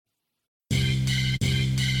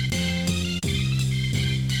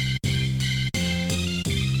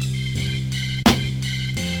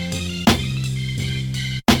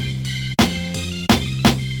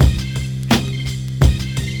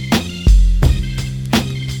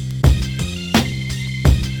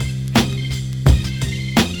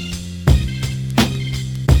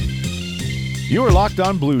You are Locked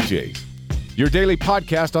On Blue Jays, your daily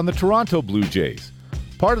podcast on the Toronto Blue Jays,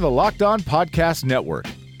 part of the Locked On Podcast Network,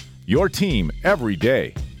 your team every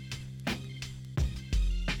day.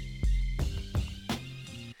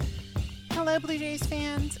 Hello, Blue Jays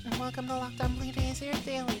fans, and welcome to Locked On Blue Jays, your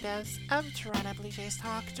daily dose of Toronto Blue Jays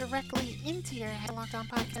talk directly into your head. Locked On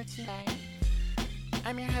Podcast today.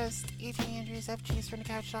 I'm your host, AJ Andrews of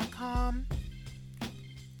JaysFromTheCouch.com.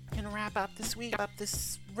 Gonna wrap up this week,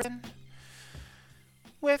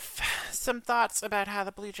 with some thoughts about how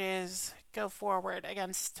the Blue Jays go forward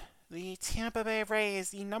against the Tampa Bay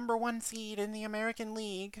Rays, the number one seed in the American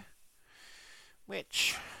League,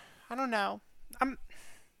 which, I don't know.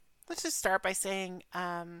 Let's just start by saying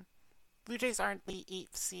Blue Jays aren't the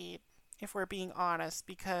 8th seed, if we're being honest,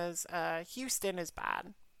 because Houston is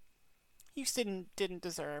bad. Houston didn't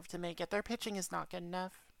deserve to make it. Their pitching is not good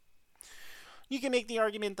enough. You can make the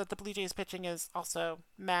argument that the Blue Jays pitching is also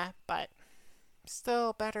meh, but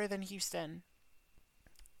still better than Houston.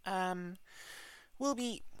 We'll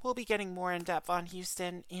be getting more in depth on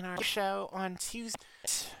Houston in our show on Tuesday.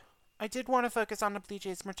 I did want to focus on the Blue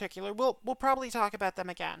Jays in particular. We'll probably talk about them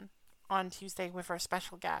again on Tuesday with our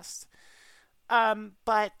special guest.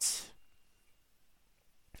 But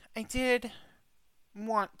I did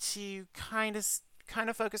want to kind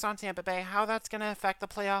of focus on Tampa Bay, how that's going to affect the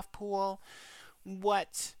playoff pool,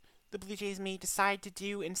 what the Blue Jays may decide to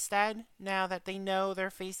do instead, now that they know they're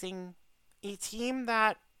facing a team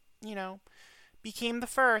that, became the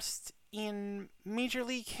first in Major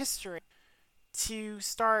League history to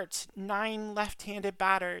start 9 left-handed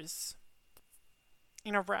batters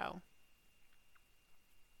in a row.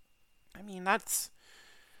 I mean, I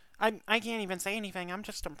can't even say anything. I'm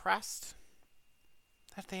just impressed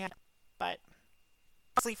that they had, but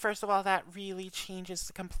honestly, first of all, that really changes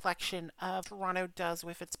the complexion of Toronto does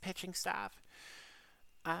with its pitching staff.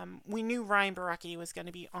 We knew Ryan Borucki was going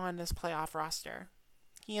to be on this playoff roster.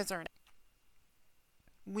 He has earned it.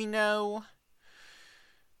 We know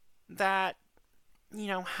that,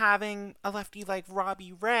 having a lefty like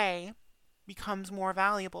Robbie Ray becomes more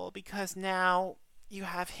valuable because now you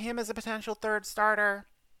have him as a potential third starter.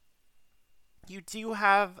 You do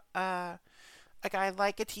have a guy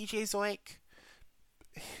like a TJ Zeuch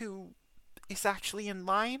who is actually in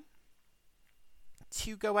line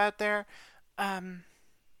to go out there.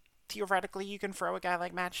 Theoretically, you can throw a guy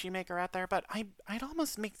like Matt Shoemaker out there, but I'd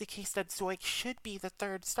almost make the case that Zeuch should be the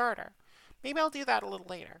third starter. Maybe I'll do that a little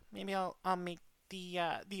later. Maybe I'll make the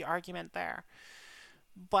argument there.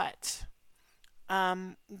 But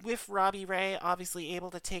with Robbie Ray obviously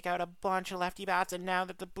able to take out a bunch of lefty bats, and now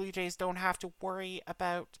that the Blue Jays don't have to worry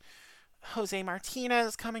about Jose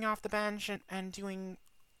Martinez coming off the bench and doing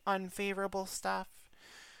unfavorable stuff,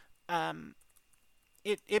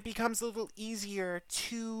 it becomes a little easier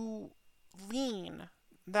to lean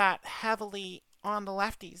that heavily on the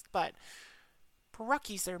lefties, but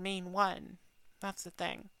Borucki's their main one. That's the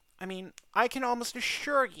thing. I mean, I can almost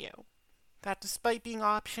assure you that despite being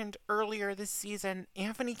optioned earlier this season,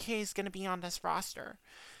 Anthony Kay is going to be on this roster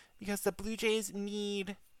because the Blue Jays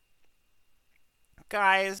need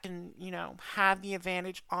guys who can, have the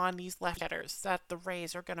advantage on these left hitters that the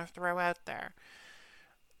Rays are going to throw out there.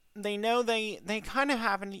 They know they kind of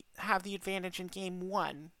have the advantage in Game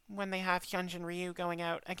 1 when they have Hyunjin Ryu going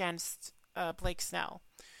out against Blake Snell.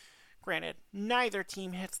 Granted, neither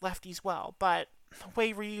team hits lefties well, but the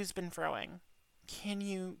way Ryu's been throwing, can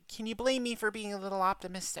you blame me for being a little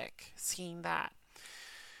optimistic seeing that?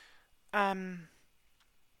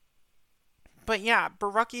 But yeah,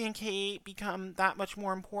 Borucki and Kay become that much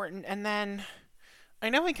more important. And then, I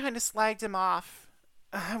know I kind of slagged him off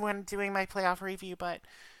when doing my playoff review, but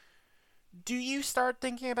do you start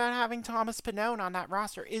thinking about having Thomas Pannone on that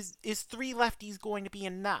roster? Is 3 lefties going to be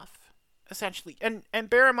enough, essentially? And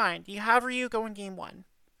bear in mind, you have Ryu going Game 1.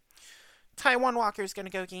 Taijuan Walker is going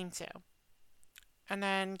to go Game 2. And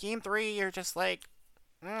then Game 3, you're just like,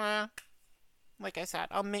 like I said,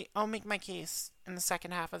 I'll make my case in the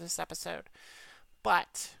second half of this episode.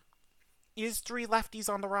 But is 3 lefties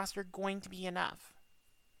on the roster going to be enough?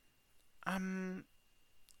 I'm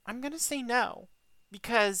going to say no,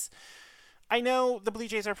 because I know the Blue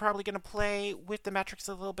Jays are probably going to play with the metrics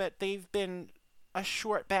a little bit. They've been a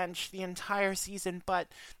short bench the entire season, but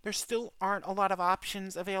there still aren't a lot of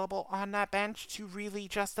options available on that bench to really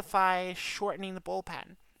justify shortening the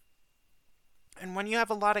bullpen. And when you have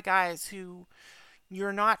a lot of guys who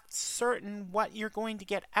you're not certain what you're going to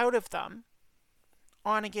get out of them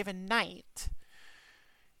on a given night,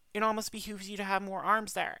 it almost behooves you to have more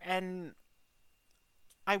arms there. And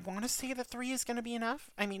I want to say the 3 is going to be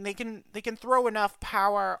enough. I mean, they can throw enough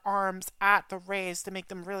power arms at the Rays to make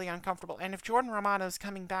them really uncomfortable. And if Jordan Romano is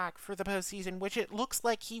coming back for the postseason, which it looks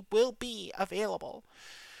like he will be available,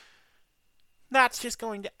 that's just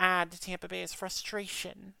going to add to Tampa Bay's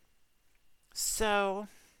frustration. So,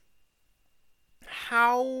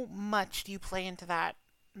 how much do you play into that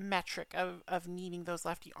metric of needing those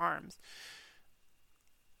lefty arms?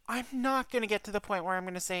 I'm not going to get to the point where I'm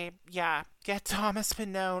going to say, yeah, get Thomas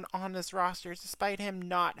Pannone on this roster, despite him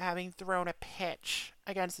not having thrown a pitch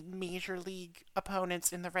against major league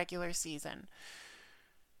opponents in the regular season.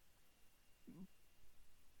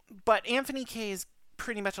 But Anthony Kay is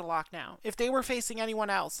pretty much a lock now. If they were facing anyone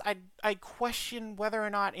else, I'd question whether or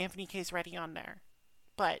not Anthony Kay's ready on there.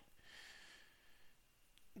 But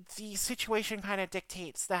the situation kind of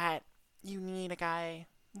dictates that you need a guy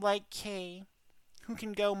like Kay who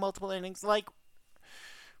can go multiple innings.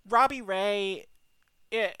 Robbie Ray,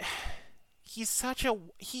 he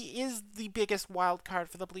is the biggest wild card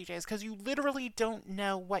for the Blue Jays because you literally don't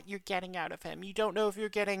know what you're getting out of him. You don't know if you're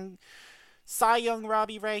getting Cy Young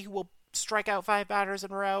Robbie Ray, who will strike out 5 batters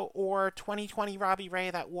in a row, or 2020 Robbie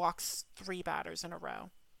Ray that walks 3 batters in a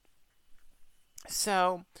row.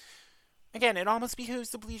 So, again, it almost behooves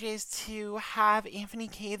the Blue Jays to have Anthony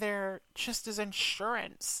Kay there just as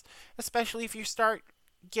insurance, especially if you start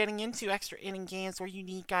getting into extra inning games where you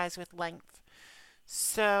need guys with length.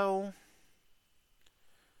 So,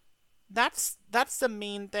 that's the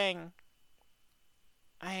main thing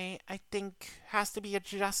I think has to be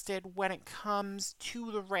adjusted when it comes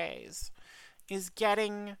to the Rays, is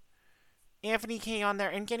getting Anthony Kay on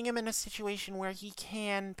there and getting him in a situation where he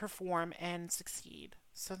can perform and succeed.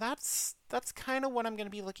 So that's kind of what I'm going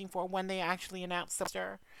to be looking for when they actually announce the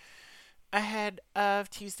roster ahead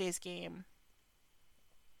of Tuesday's game.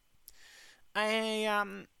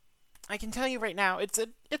 I can tell you right now, it's a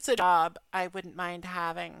job I wouldn't mind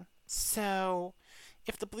having. So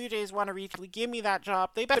if the Blue Jays want to really give me that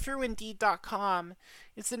job, they better through Indeed.com.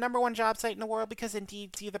 It's the #1 job site in the world because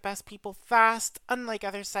Indeed sees the best people fast. Unlike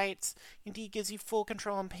other sites, Indeed gives you full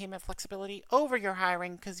control and payment flexibility over your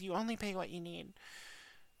hiring because you only pay what you need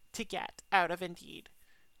to get out of Indeed.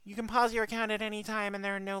 You can pause your account at any time and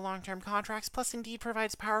there are no long-term contracts. Plus, Indeed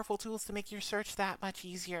provides powerful tools to make your search that much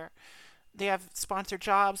easier. They have sponsored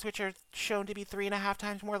jobs, which are shown to be 3.5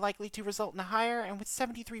 times more likely to result in a hire. And with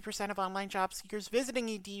 73% of online job seekers visiting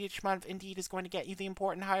Indeed each month, Indeed is going to get you the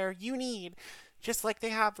important hire you need, just like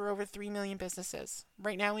they have for over 3 million businesses.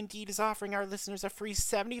 Right now, Indeed is offering our listeners a free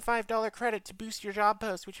 $75 credit to boost your job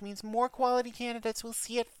post, which means more quality candidates will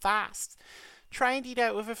see it fast. Try Indeed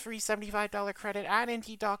out with a free $75 credit at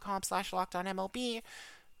Indeed.com/LockedOnMLB.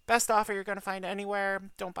 Best offer you're going to find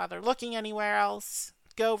anywhere. Don't bother looking anywhere else.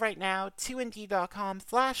 Go right now to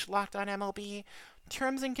Indeed.com/LockedOnMLB.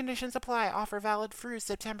 Terms and conditions apply. Offer valid through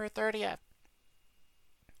September 30th.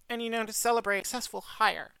 And to celebrate a successful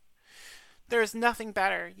hire, there is nothing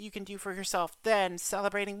better you can do for yourself than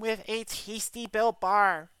celebrating with a tasty Built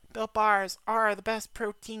Bar. Built Bars are the best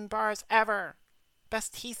protein bars ever.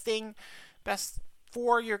 Best tasting, best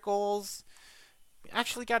for your goals. We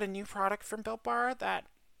actually got a new product from Built Bar that,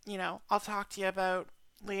 I'll talk to you about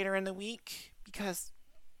later in the week because,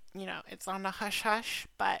 it's on the hush-hush,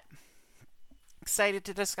 but excited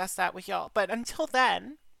to discuss that with y'all. But until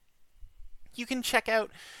then, you can check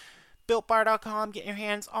out BuiltBar.com, get your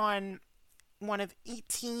hands on one of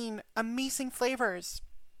 18 amazing flavors.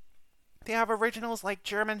 They have originals like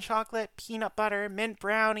German chocolate, peanut butter, mint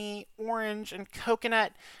brownie, orange, and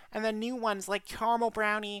coconut, and then new ones like caramel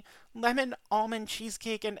brownie, lemon almond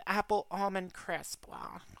cheesecake, and apple almond crisp.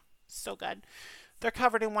 Wow, so good. They're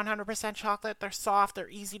covered in 100% chocolate. They're soft. They're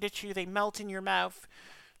easy to chew. They melt in your mouth.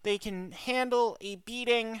 They can handle a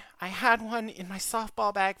beating. I had one in my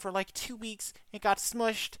softball bag for like 2 weeks. It got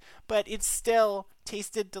smushed, but it still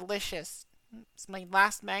tasted delicious. It's my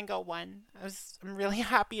last mango one. I'm really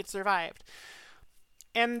happy it survived.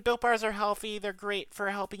 And Built Bars are healthy. They're great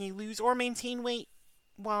for helping you lose or maintain weight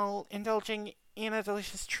while indulging in a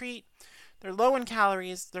delicious treat. They're low in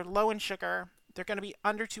calories. They're low in sugar. They're going to be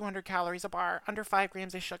under 200 calories a bar, under 5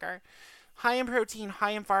 grams of sugar. High in protein,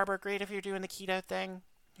 high in fiber. Great if you're doing the keto thing.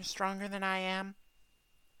 You're stronger than I am.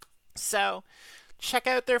 So, check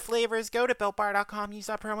out their flavors. Go to BuiltBar.com. Use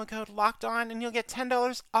that promo code LOCKEDON, and you'll get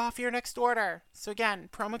 $10 off your next order. So again,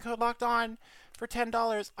 promo code LOCKEDON for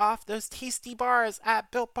 $10 off those tasty bars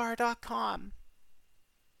at BuiltBar.com.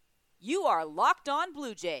 You are Locked On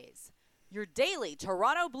Blue Jays, your daily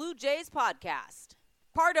Toronto Blue Jays podcast.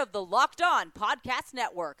 Part of the Locked On Podcast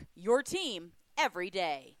Network, your team every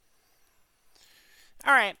day.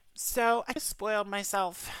 All right, so I just spoiled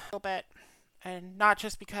myself a little bit And not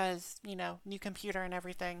just because, new computer and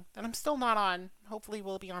everything, that I'm still not on. Hopefully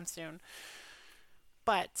we'll be on soon.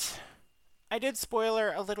 But I did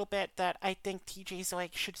spoiler a little bit that I think TJ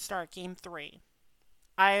Zeuch should start Game 3.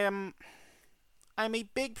 I'm a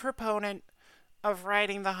big proponent of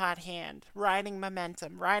riding the hot hand, riding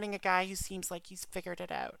momentum, riding a guy who seems like he's figured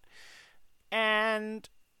it out. And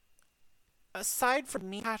aside from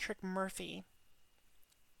me, Patrick Murphy,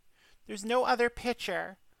 there's no other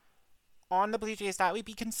pitcher on the Blue Jays that would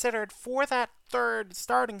be considered for that third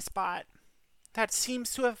starting spot that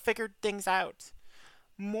seems to have figured things out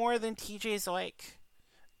more than TJ Zeuch.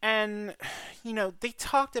 And, they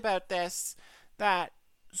talked about this, that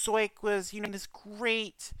Zeuch was, this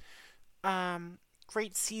great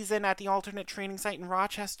season at the alternate training site in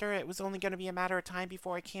Rochester. It was only going to be a matter of time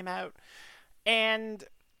before it came out. And,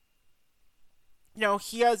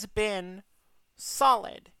 he has been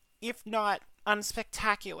solid, if not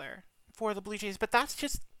unspectacular, for the Blue Jays. But that's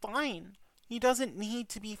just fine. He doesn't need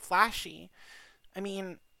to be flashy. I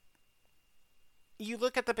mean, you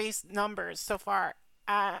look at the base numbers so far.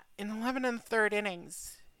 In 11 and third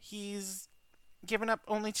innings, he's given up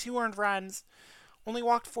only 2 earned runs, only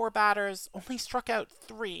walked 4 batters, only struck out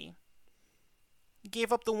 3.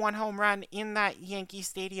 Gave up the 1 home run in that Yankee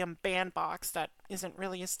Stadium bandbox that isn't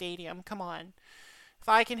really a stadium. Come on. If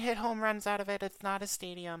I can hit home runs out of it, it's not a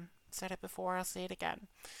stadium. Said it before, I'll say it again.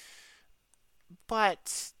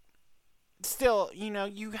 But still,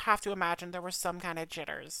 you have to imagine there were some kind of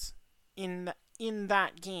jitters in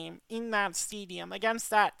that game, in that stadium, against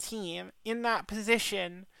that team, in that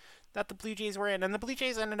position that the Blue Jays were in. And the Blue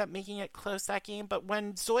Jays ended up making it close that game, but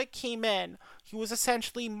when Zeuch came in, he was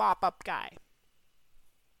essentially mop-up guy.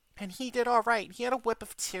 And he did all right. He had a whip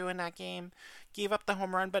of 2 in that game, gave up the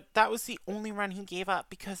home run, but that was the only run he gave up,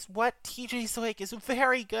 because what TJ Zeuch is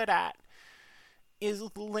very good at is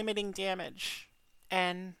limiting damage.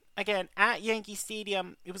 And again, at Yankee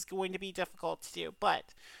Stadium, it was going to be difficult to do,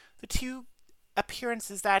 but the 2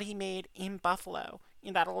 appearances that he made in Buffalo,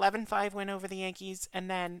 in that 11-5 win over the Yankees, and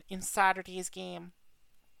then in Saturday's game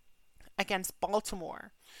against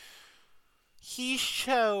Baltimore, he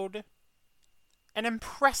showed an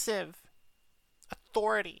impressive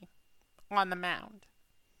authority on the mound.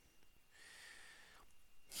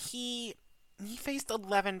 He faced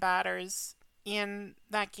 11 batters in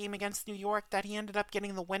that game against New York that he ended up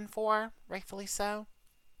getting the win for, rightfully so.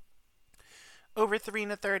 Over 3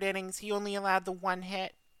 1/3 innings, he only allowed the 1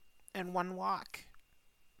 hit and 1 walk.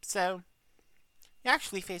 So, he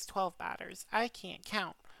actually faced 12 batters. I can't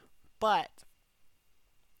count. But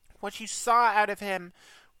what you saw out of him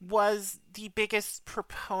was the biggest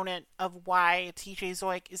proponent of why TJ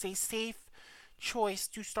Zeuch is a safe choice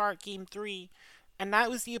to start Game 3, and that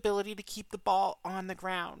was the ability to keep the ball on the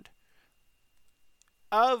ground.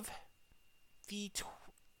 Of the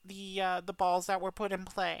balls that were put in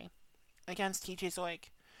play against TJ Zeuch,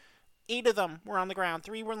 8 of them were on the ground.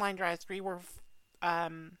 3 were line drives. 3 were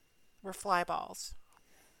fly balls.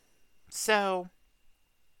 So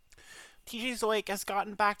TJ Zeuch has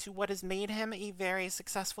gotten back to what has made him a very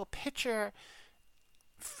successful pitcher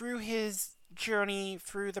through his journey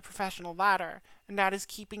through the professional ladder, and that is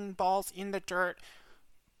keeping balls in the dirt,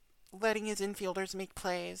 letting his infielders make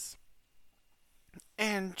plays,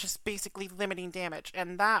 and just basically limiting damage.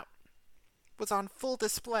 And that was on full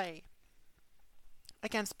display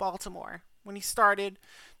against Baltimore when he started,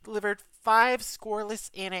 delivered 5 scoreless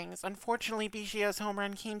innings. Unfortunately, Biggio's home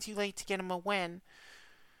run came too late to get him a win.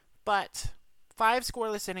 But 5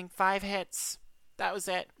 scoreless innings, 5 hits. That was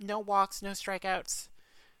it. No walks, no strikeouts.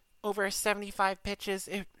 Over 75 pitches.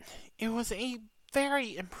 It was a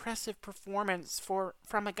very impressive performance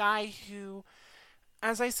from a guy who,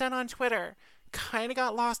 as I said on Twitter, kind of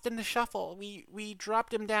got lost in the shuffle. We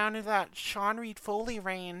dropped him down into that Sean Reed-Foley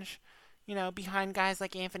range, behind guys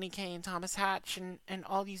like Anthony Kane, Thomas Hatch, and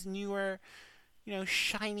all these newer,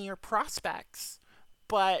 shinier prospects.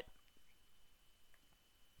 But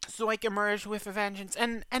Zeuch emerged with a vengeance,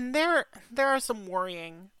 and there are some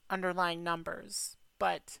worrying underlying numbers,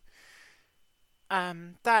 but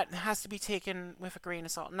that has to be taken with a grain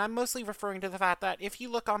of salt. And I'm mostly referring to the fact that if you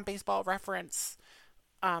look on Baseball Reference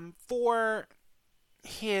for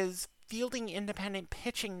his fielding independent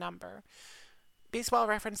pitching number, Baseball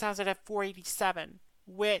Reference has it at 487,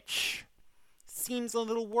 which seems a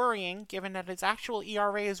little worrying given that his actual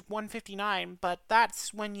ERA is 159, but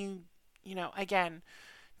that's when you again,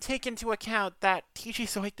 take into account that TJ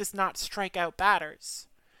Zeuch does not strike out batters.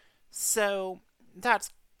 So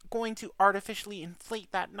that's going to artificially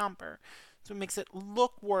inflate that number. So it makes it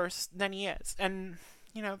look worse than he is. And,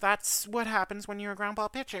 that's what happens when you're a ground ball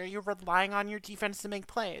pitcher. You're relying on your defense to make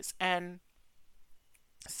plays. And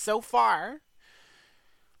So far,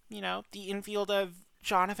 the infield of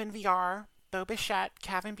Jonathan VR, Bo Bichette,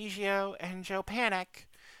 Kevin Biggio, and Joe Panik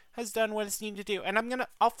has done what it's needed to do. And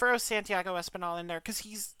I'll throw Santiago Espinal in there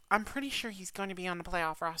because I'm pretty sure he's going to be on the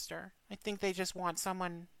playoff roster. I think they just want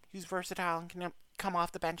someone who's versatile and can come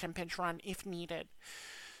off the bench and pinch run if needed.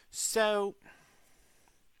 So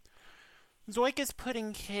Zeuch is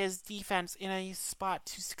putting his defense in a spot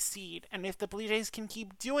to succeed. And if the Blue Jays can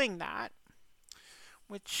keep doing that,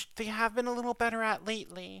 which they have been a little better at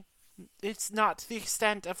lately, it's not to the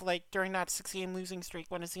extent of during that 6-game losing streak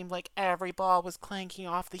when it seemed like every ball was clanking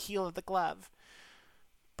off the heel of the glove.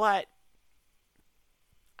 But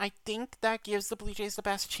I think that gives the Blue Jays the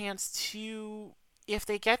best chance to, if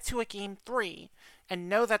they get to a Game 3 and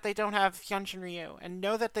know that they don't have Hyunjin Ryu and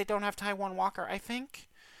know that they don't have Taijuan Walker, I think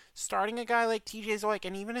starting a guy like TJ Zeuch,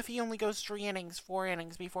 and even if he only goes 4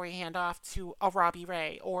 innings before you hand off to a Robbie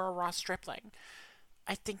Ray or a Ross Stripling,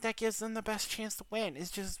 I think that gives them the best chance to win, is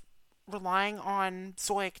just relying on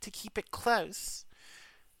Zeuch to keep it close,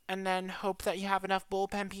 and then hope that you have enough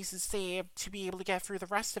bullpen pieces saved to be able to get through the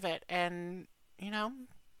rest of it and,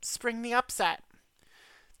 spring the upset.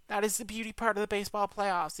 That is the beauty part of the baseball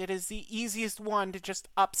playoffs. It is the easiest one to just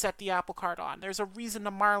upset the apple cart on. There's a reason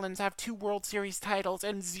the Marlins have 2 World Series titles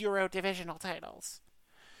and 0 divisional titles.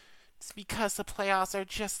 It's because the playoffs are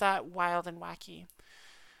just that wild and wacky.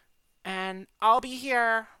 And I'll be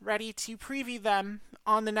here ready to preview them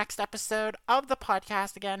on the next episode of the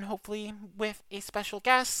podcast, again, hopefully with a special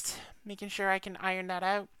guest, making sure I can iron that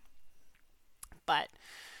out. But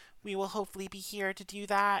we will hopefully be here to do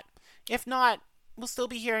that. If not, we'll still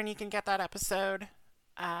be here and you can get that episode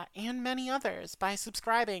and many others by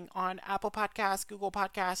subscribing on Apple Podcasts, Google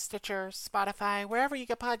Podcasts, Stitcher, Spotify, wherever you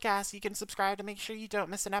get podcasts. You can subscribe to make sure you don't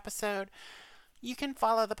miss an episode. You can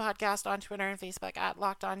follow the podcast on Twitter and Facebook at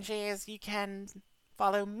Locked On Jays. You can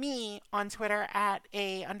follow me on Twitter at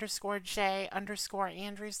 _J_Andrews.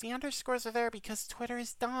 The underscores are there because Twitter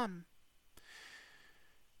is dumb.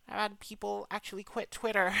 I've had people actually quit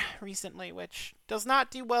Twitter recently, which does not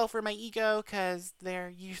do well for my ego because they're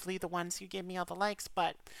usually the ones who give me all the likes,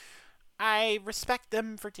 but I respect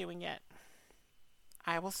them for doing it.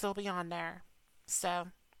 I will still be on there. So,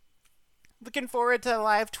 looking forward to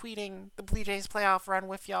live tweeting the Blue Jays playoff run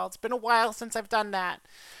with y'all. It's been a while since I've done that,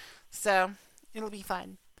 so it'll be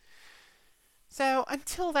fun. So,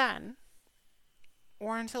 until then,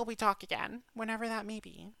 or until we talk again, whenever that may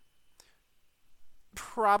be,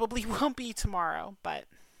 probably won't be tomorrow, but,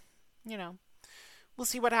 we'll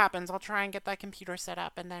see what happens. I'll try and get that computer set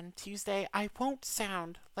up, and then Tuesday, I won't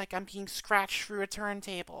sound like I'm being scratched through a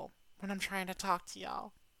turntable when I'm trying to talk to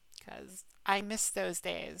y'all, because I miss those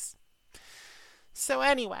days. So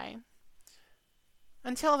anyway,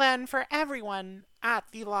 until then, for everyone at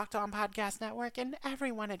the Locked On Podcast Network and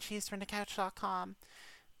everyone at ChaseFromTheCouch.com,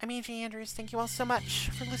 I'm AJ Andrews. Thank you all so much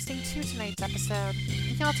for listening to tonight's episode.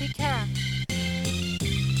 Y'all take care.